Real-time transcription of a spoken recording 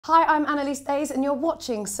Hi, I'm Annaliese Dayes and you're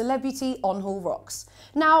watching Celebeauty on Haul Rocks.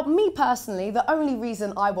 Now, me personally, the only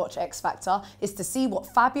reason I watch X Factor is to see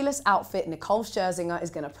what fabulous outfit Nicole Scherzinger is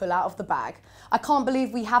going to pull out of the bag. I can't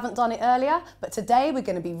believe we haven't done it earlier, but today we're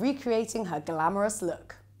going to be recreating her glamorous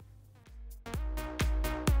look.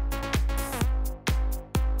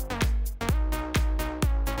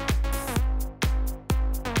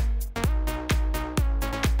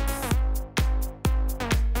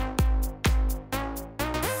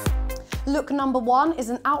 Look number one is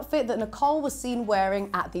an outfit that Nicole was seen wearing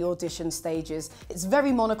at the audition stages. It's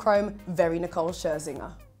very monochrome, very Nicole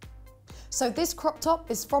Scherzinger. So this crop top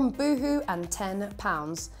is from Boohoo and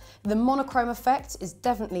 £10. The monochrome effect is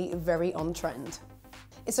definitely very on trend.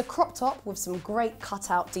 It's a crop top with some great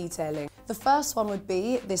cutout detailing. The first one would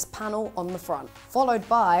be this panel on the front, followed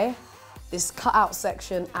by this cutout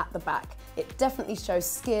section at the back. It definitely shows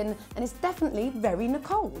skin and it's definitely very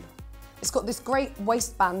Nicole. It's got this great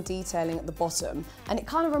waistband detailing at the bottom, and it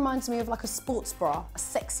kind of reminds me of like a sports bra, a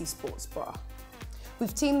sexy sports bra.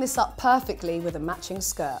 We've teamed this up perfectly with a matching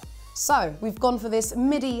skirt. So we've gone for this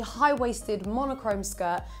midi high-waisted monochrome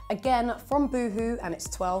skirt, again from Boohoo, and it's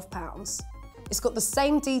 £12. It's got the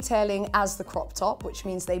same detailing as the crop top, which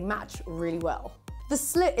means they match really well. The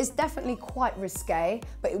slit is definitely quite risque,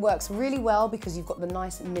 but it works really well because you've got the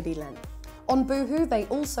nice midi length. On Boohoo, they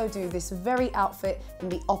also do this very outfit in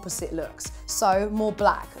the opposite looks, so more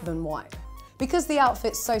black than white. Because the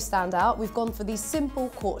outfits so stand out, we've gone for these simple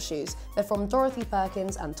court shoes. They're from Dorothy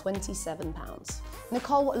Perkins and £27.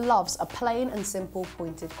 Nicole loves a plain and simple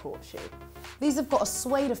pointed court shoe. These have got a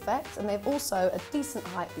suede effect and they've also a decent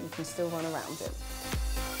height that you can still run around in.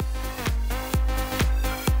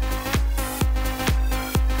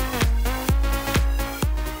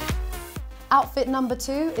 Outfit number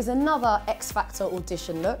two is another X Factor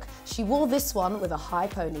audition look. She wore this one with a high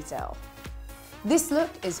ponytail. This look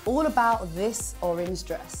is all about this orange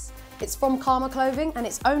dress. It's from KarmaClothing and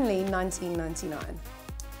it's only $19.99.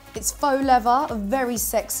 It's faux leather, very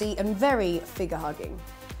sexy and very figure-hugging.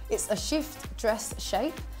 It's a shift dress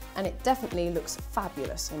shape and it definitely looks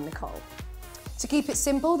fabulous on Nicole. To keep it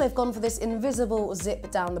simple, they've gone for this invisible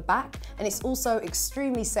zip down the back and it's also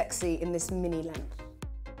extremely sexy in this mini length.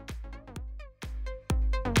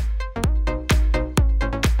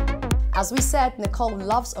 As we said, Nicole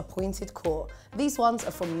loves a pointed core. These ones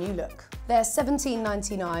are from New Look. They're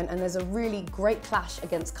 $17.99 and there's a really great clash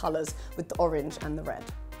against colours with the orange and the red.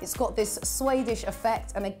 It's got this suede-ish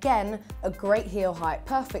effect and again, a great heel height,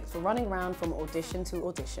 perfect for running around from audition to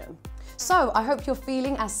audition. So I hope you're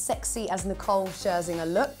feeling as sexy as Nicole Scherzinger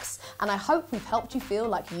looks, and I hope we've helped you feel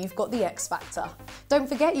like you've got the X Factor. Don't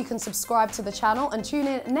forget you can subscribe to the channel and tune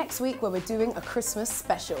in next week where we're doing a Christmas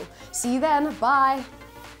special. See you then, bye!